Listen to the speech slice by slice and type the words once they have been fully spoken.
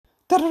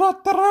Bang!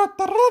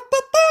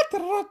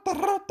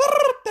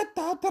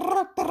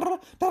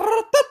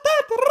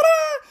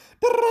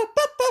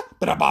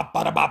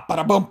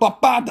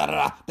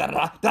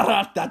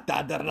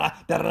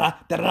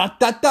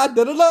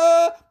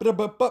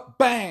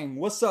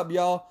 What's up,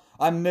 y'all?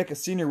 I'm Nick, a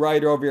senior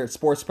writer over here at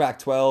Sports Pack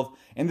 12,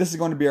 and this is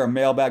going to be our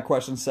mailbag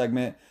question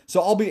segment. So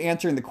I'll be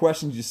answering the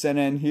questions you sent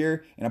in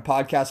here in a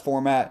podcast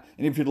format,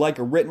 and if you'd like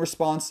a written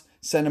response,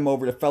 send them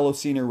over to fellow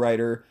senior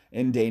writer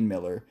and Dane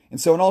Miller. And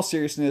so in all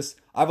seriousness,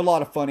 I have a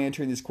lot of fun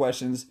answering these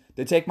questions.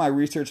 They take my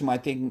research and my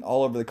thinking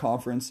all over the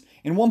conference.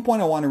 And one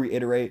point I want to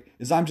reiterate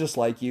is I'm just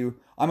like you.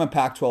 I'm a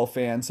Pac-12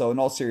 fan, so in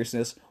all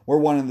seriousness, we're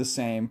one and the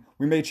same.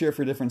 We may cheer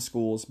for different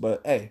schools,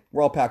 but hey,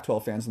 we're all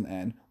Pac-12 fans in the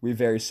end. We're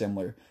very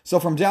similar. So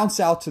from down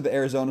south to the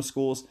Arizona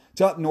schools,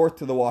 to up north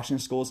to the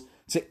Washington schools,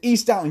 to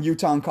east out in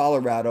Utah and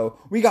Colorado,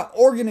 we got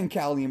Oregon and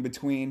Cali in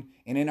between,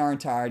 and in our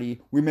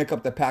entirety, we make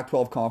up the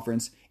Pac-12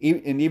 conference.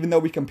 And even though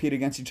we compete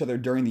against each other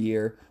during the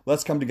year,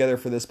 let's come together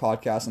for this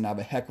podcast and have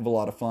a heck of a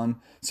lot of fun.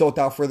 So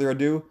without further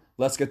ado,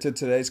 let's get to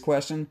today's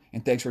question,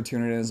 and thanks for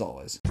tuning in as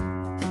always.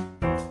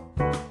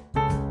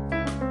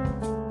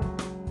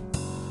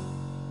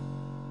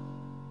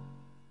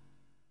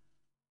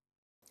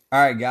 All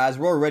right, guys,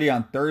 we're already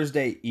on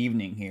Thursday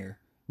evening here.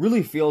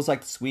 Really feels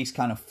like this week's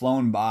kind of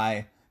flown by.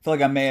 I feel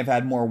like I may have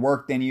had more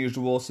work than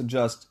usual, so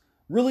just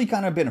really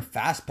kind of been a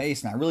fast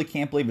pace, and I really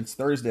can't believe it's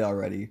Thursday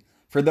already.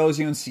 For those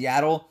of you in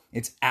Seattle,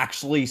 it's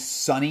actually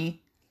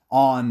sunny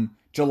on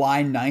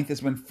July 9th.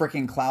 It's been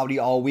freaking cloudy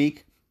all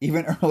week,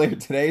 even earlier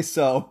today.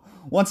 So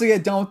once I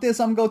get done with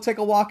this, I'm going to go take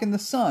a walk in the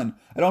sun.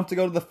 I don't have to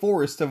go to the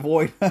forest to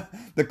avoid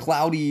the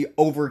cloudy,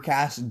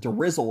 overcast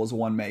drizzle, as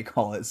one may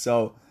call it.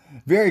 So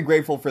very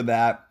grateful for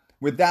that.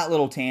 With that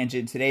little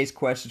tangent, today's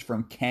question is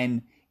from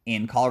Ken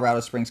in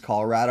Colorado Springs,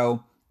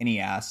 Colorado, and he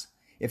asks,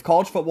 if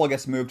college football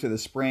gets moved to the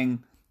spring,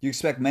 do you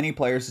expect many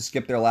players to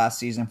skip their last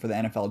season for the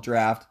NFL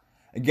draft?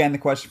 Again, the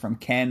question from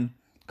Ken,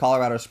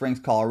 Colorado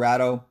Springs,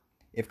 Colorado.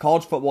 If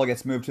college football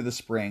gets moved to the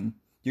spring,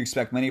 do you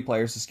expect many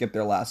players to skip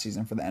their last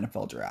season for the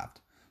NFL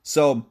draft?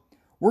 So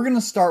we're going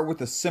to start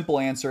with a simple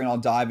answer, and I'll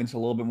dive into a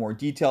little bit more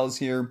details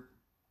here.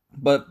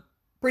 But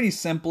pretty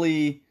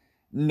simply,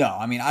 no.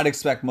 I mean, I'd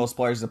expect most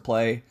players to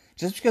play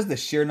just because of the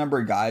sheer number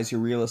of guys who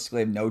realistically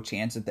have no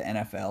chance at the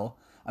NFL.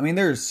 I mean,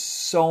 there's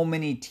so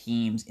many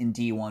teams in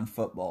D1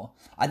 football.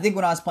 I think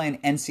when I was playing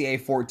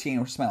NCAA 14,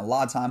 which spent a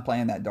lot of time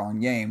playing that darn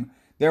game,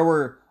 there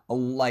were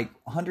like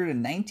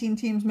 119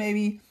 teams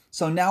maybe.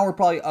 So now we're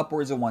probably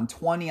upwards of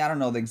 120. I don't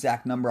know the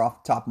exact number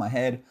off the top of my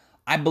head.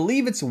 I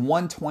believe it's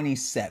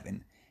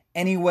 127.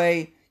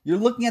 Anyway, you're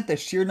looking at the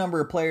sheer number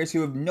of players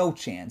who have no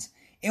chance.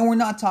 And we're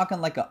not talking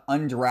like an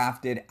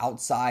undrafted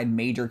outside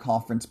major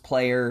conference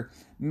player,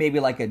 maybe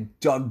like a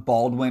Doug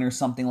Baldwin or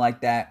something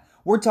like that.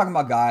 We're talking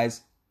about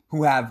guys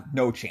who have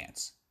no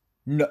chance.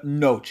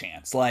 No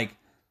chance. Like,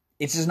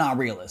 it's just not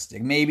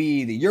realistic.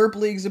 Maybe the Europe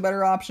League's a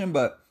better option,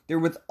 but they're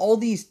with all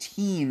these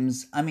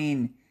teams. I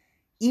mean,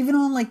 even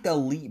on like the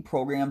elite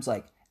programs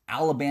like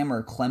Alabama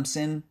or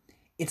Clemson,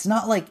 it's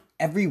not like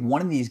every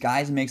one of these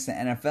guys makes the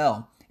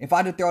NFL. If I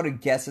had to throw out a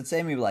guess, I'd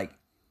say maybe like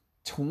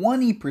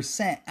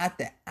 20% at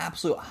the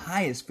absolute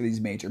highest for these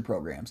major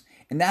programs.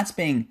 And that's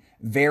being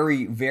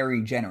very,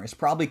 very generous.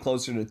 Probably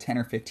closer to 10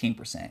 or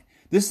 15%.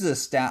 This is a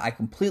stat I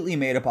completely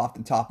made up off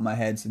the top of my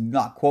head, so do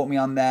not quote me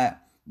on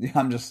that.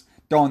 I'm just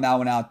throwing that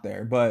one out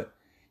there. But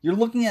you're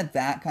looking at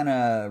that kind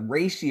of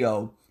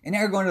ratio, and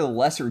now you're going to the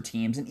lesser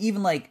teams, and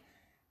even like,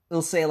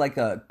 let's say like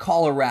a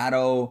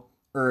Colorado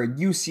or a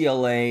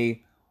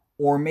UCLA,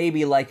 or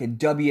maybe like a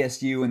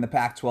WSU in the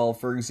Pac-12,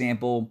 for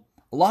example.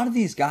 A lot of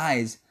these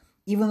guys,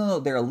 even though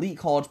they're elite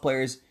college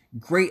players,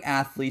 great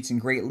athletes,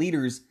 and great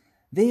leaders,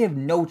 they have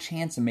no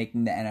chance of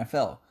making the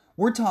NFL.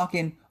 We're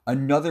talking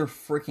another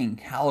freaking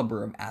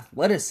caliber of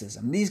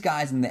athleticism. These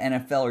guys in the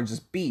NFL are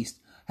just beasts.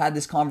 Had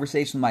this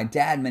conversation with my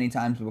dad many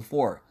times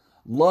before.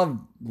 Love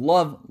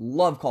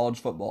college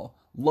football.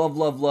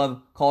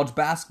 Love college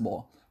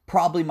basketball.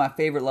 Probably my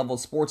favorite level of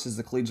sports is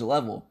the collegiate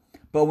level.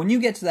 But when you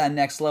get to that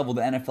next level,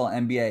 the NFL,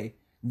 NBA,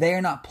 they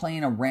are not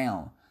playing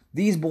around.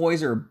 These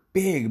boys are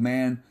big,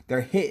 man.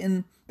 They're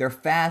hitting. They're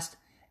fast,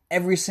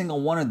 every single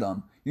one of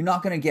them. You're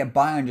not going to get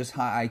by on just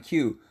high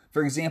IQ.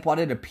 For example, I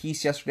did a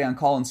piece yesterday on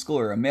Colin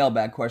Schooler, a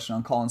mailbag question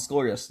on Colin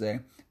Schooler yesterday,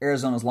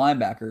 Arizona's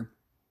linebacker.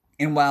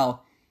 And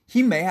while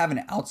he may have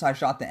an outside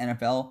shot at the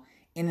NFL,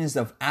 and is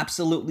an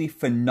absolutely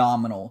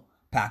phenomenal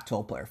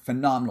Pac-12 player.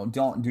 Phenomenal. Do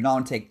not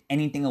want to take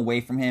anything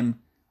away from him.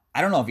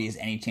 I don't know if he has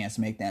any chance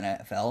to make the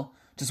NFL.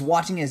 Just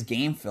watching his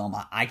game film,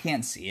 I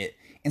can't see it.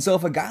 And so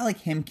if a guy like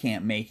him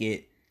can't make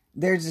it,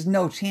 there's just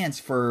no chance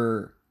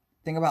for...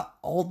 Think about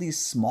all these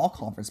small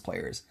conference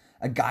players.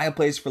 A guy who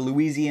plays for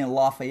Louisiana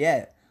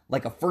Lafayette,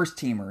 like a first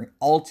teamer,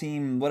 all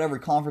team, whatever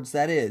conference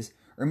that is.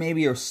 Or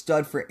maybe a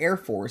stud for Air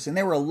Force, and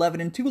they were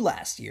 11-2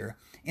 last year.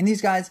 And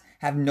these guys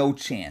have no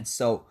chance.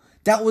 So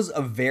that was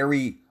a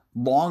very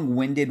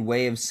long-winded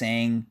way of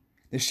saying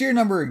the sheer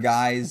number of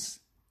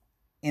guys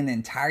in the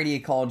entirety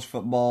of college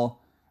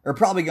football are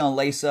probably going to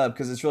lace up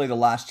because it's really the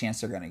last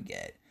chance they're going to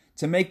get.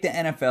 To make the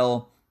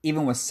NFL,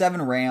 even with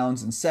 7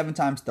 rounds and 7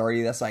 times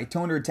 30, that's like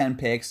 210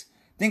 picks.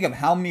 Think of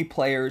how many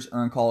players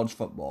are in college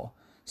football.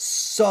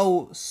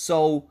 So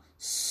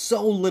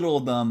little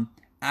of them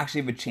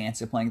actually have a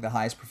chance at playing at the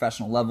highest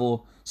professional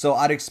level. So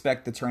I'd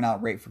expect the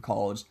turnout rate for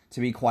college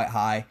to be quite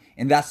high,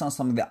 and that's not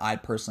something that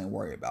I'd personally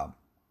worry about.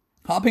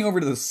 Hopping over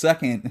to the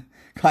second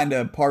kind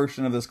of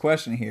portion of this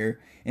question here,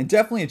 and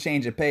definitely a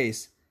change of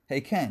pace.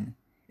 Hey Ken,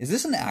 is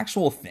this an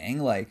actual thing?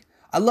 Like,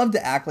 I love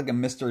to act like a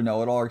Mr.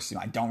 Know-It-all.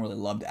 I don't really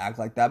love to act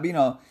like that.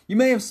 But, you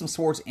may have some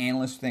sports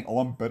analysts who think, oh,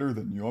 I'm better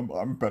than you.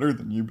 I'm better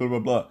than you, blah, blah,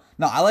 blah.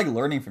 No, I like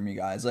learning from you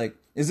guys. Like,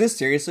 is this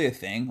seriously a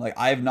thing? Like,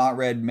 I have not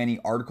read many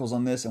articles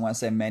on this. And when I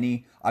say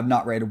many, I've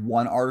not read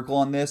one article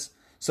on this.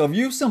 So if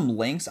you have some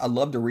links, I'd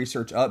love to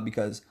research up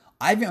because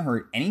I haven't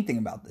heard anything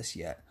about this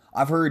yet.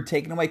 I've heard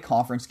taking away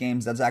conference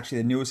games. That's actually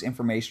the newest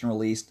information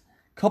released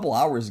a couple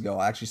hours ago.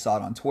 I actually saw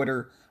it on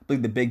Twitter. I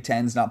believe the Big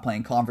Ten's not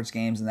playing conference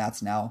games, and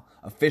that's now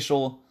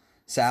official.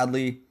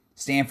 Sadly,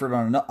 Stanford,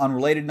 on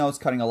unrelated notes,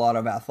 cutting a lot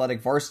of athletic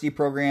varsity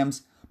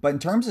programs. But in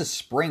terms of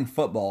spring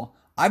football,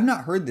 I've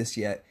not heard this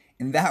yet.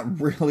 And that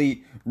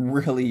really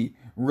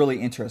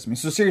interests me.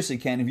 So seriously,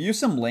 Ken, if you have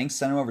some links,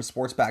 send them over to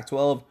Sports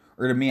Pac-12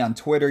 or to me on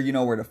Twitter. You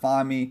know where to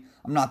find me.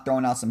 I'm not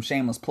throwing out some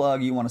shameless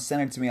plug. You want to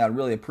send it to me, I'd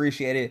really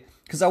appreciate it.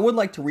 Because I would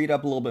like to read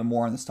up a little bit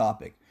more on this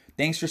topic.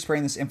 Thanks for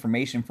spreading this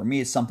information. For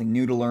me, it's something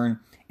new to learn.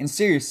 And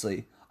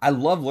seriously, I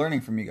love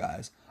learning from you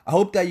guys. I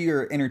hope that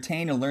you're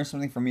entertained and learn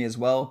something from me as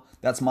well.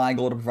 That's my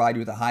goal, to provide you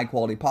with a high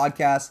quality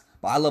podcast.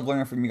 But I love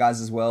learning from you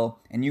guys as well.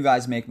 And you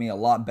guys make me a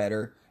lot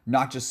better.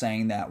 Not just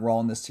saying that we're all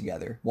in this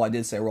together. Well, I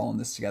did say we're all in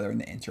this together in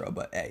the intro.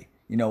 But hey,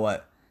 you know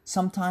what?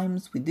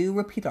 Sometimes we do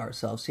repeat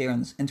ourselves here in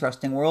this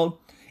interesting world.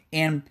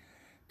 And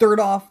third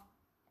off,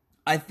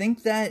 I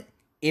think that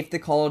if the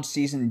college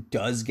season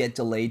does get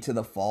delayed to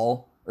the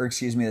fall, or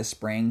the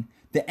spring,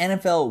 the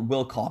NFL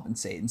will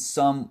compensate in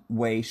some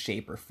way,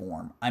 shape, or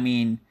form. I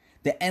mean,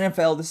 the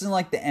NFL, this isn't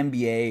like the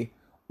NBA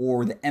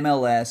or the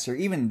MLS or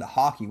even the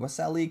hockey. What's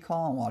that league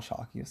called? I don't watch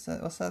hockey.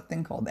 What's that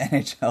thing called? The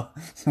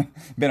NHL.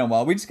 Been a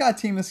while. We just got a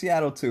team in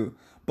Seattle too.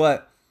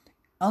 But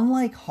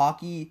unlike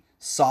hockey,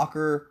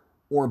 soccer,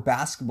 or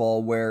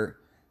basketball, where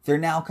they're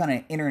now kind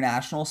of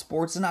international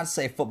sports, it's not to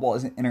say football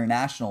isn't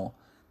international,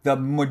 the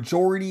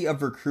majority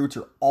of recruits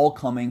are all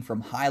coming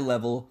from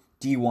high-level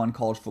D1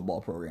 college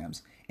football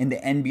programs. In the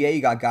NBA,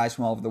 you got guys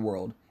from all over the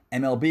world.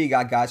 MLB, you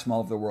got guys from all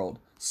over the world.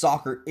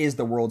 Soccer is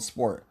the world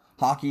sport.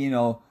 Hockey,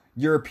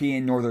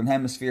 European, Northern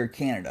Hemisphere,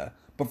 Canada.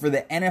 But for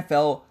the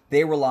NFL,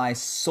 they rely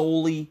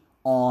solely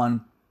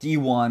on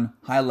D1,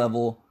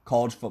 high-level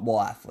college football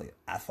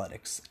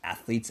athletes,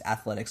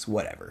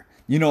 whatever.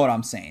 You know what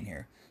I'm saying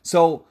here.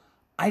 So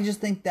I just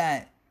think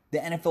that the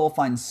NFL will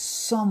find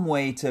some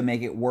way to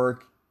make it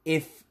work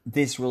if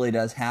this really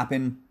does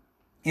happen.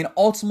 And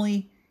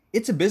ultimately,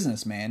 it's a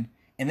business, man.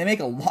 And they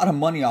make a lot of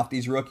money off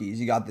these rookies.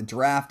 You got the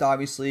draft,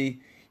 obviously.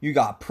 You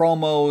got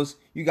promos.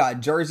 You got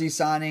jersey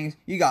signings.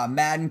 You got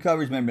Madden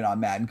covers. Maybe not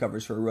Madden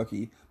covers for a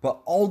rookie. But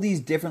all these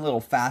different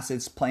little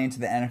facets play into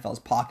the NFL's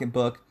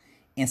pocketbook.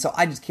 And so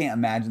I just can't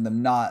imagine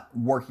them not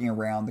working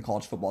around the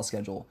college football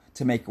schedule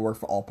to make it work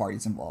for all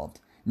parties involved.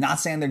 Not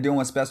saying they're doing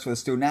what's best for the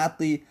student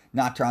athlete.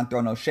 Not trying to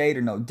throw no shade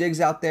or no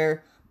digs out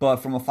there. But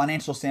from a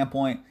financial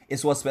standpoint,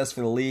 it's what's best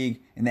for the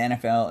league and the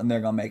NFL. And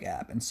they're going to make it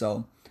happen.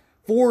 So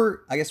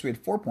I guess we had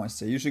 4 points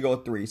today. Usually go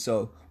with 3.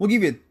 So we'll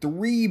give you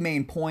 3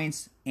 main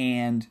points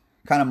and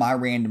kind of my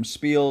random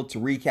spiel to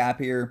recap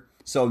here.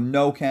 So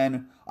no,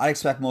 Ken, I'd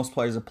expect most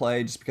players to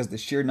play just because the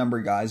sheer number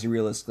of guys, you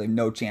realistically have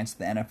no chance at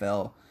the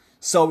NFL.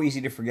 So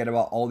easy to forget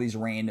about all these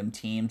random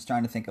teams.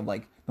 Trying to think of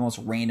like the most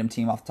random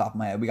team off the top of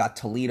my head. We got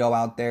Toledo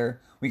out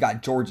there. We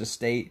got Georgia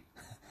State.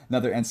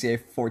 Another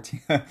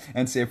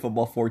NCAA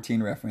football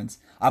 14 reference.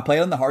 I played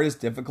on the hardest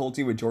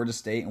difficulty with Georgia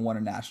State and won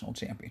a national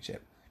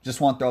championship. Just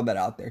want to throw that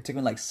out there. It took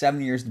me like 7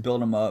 years to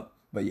build them up.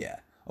 But yeah,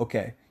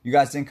 okay. You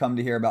guys didn't come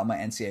to hear about my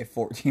NCAA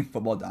 14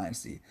 football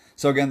dynasty.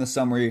 So again, the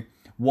summary.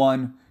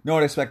 1,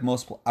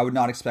 I would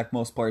not expect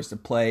most players to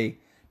play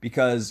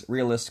because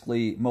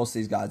realistically, most of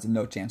these guys have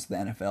no chance of the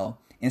NFL,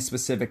 and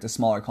specific to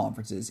smaller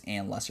conferences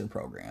and lesser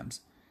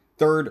programs.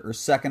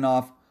 Second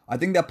off, I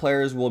think that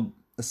players will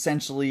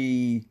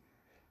essentially,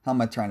 how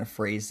am I trying to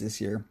phrase this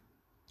here?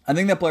 I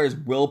think that players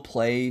will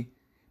play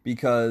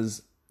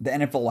because the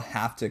NFL will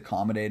have to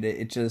accommodate it.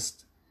 It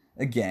just,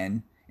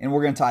 again, and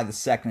we're going to tie the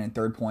second and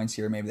third points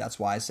here. Maybe that's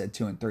why I said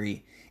 2 and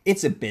 3.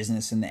 It's a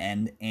business in the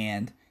end,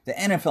 and the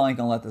NFL ain't going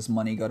to let this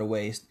money go to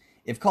waste.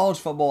 If college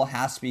football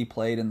has to be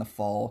played in the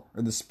fall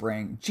or the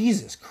spring,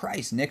 Jesus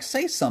Christ, Nick,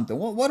 say something.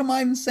 What am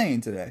I even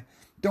saying today?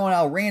 Throwing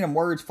out random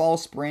words, fall,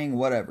 spring,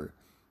 whatever.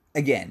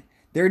 Again,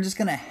 they're just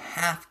going to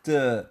have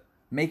to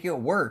make it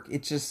work.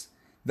 It's just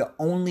the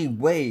only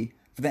way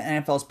for the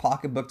NFL's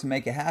pocketbook to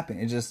make it happen.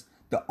 It's just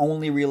the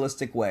only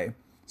realistic way.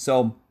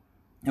 So,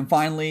 and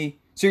finally,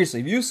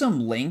 seriously, if you have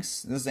some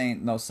links, this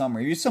ain't no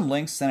summary. If you have some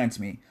links, send it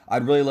to me.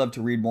 I'd really love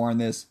to read more on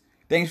this.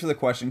 Thanks for the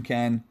question,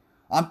 Ken.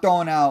 I'm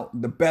throwing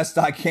out the best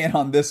I can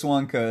on this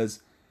one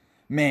because,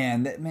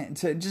 man,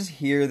 to just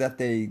hear that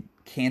they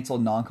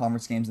canceled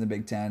non-conference games in the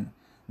Big Ten,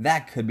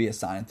 that could be a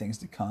sign of things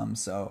to come.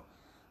 So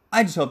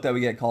I just hope that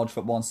we get college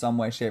football in some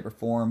way, shape, or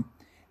form.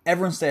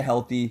 Everyone stay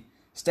healthy,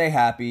 stay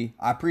happy.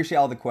 I appreciate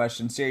all the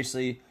questions.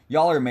 Seriously,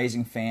 y'all are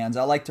amazing fans.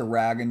 I like to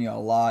rag on you a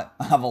lot.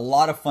 I have a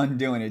lot of fun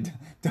doing it.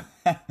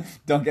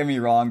 Don't get me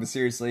wrong, but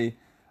seriously,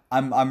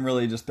 I'm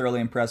really just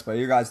thoroughly impressed by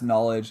your guys'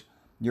 knowledge,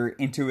 your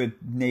intuitive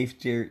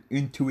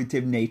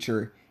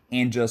nature,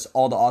 and just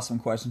all the awesome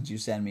questions you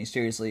send me.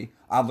 Seriously,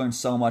 I've learned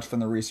so much from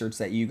the research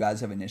that you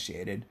guys have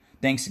initiated.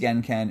 Thanks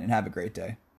again, Ken, and have a great day.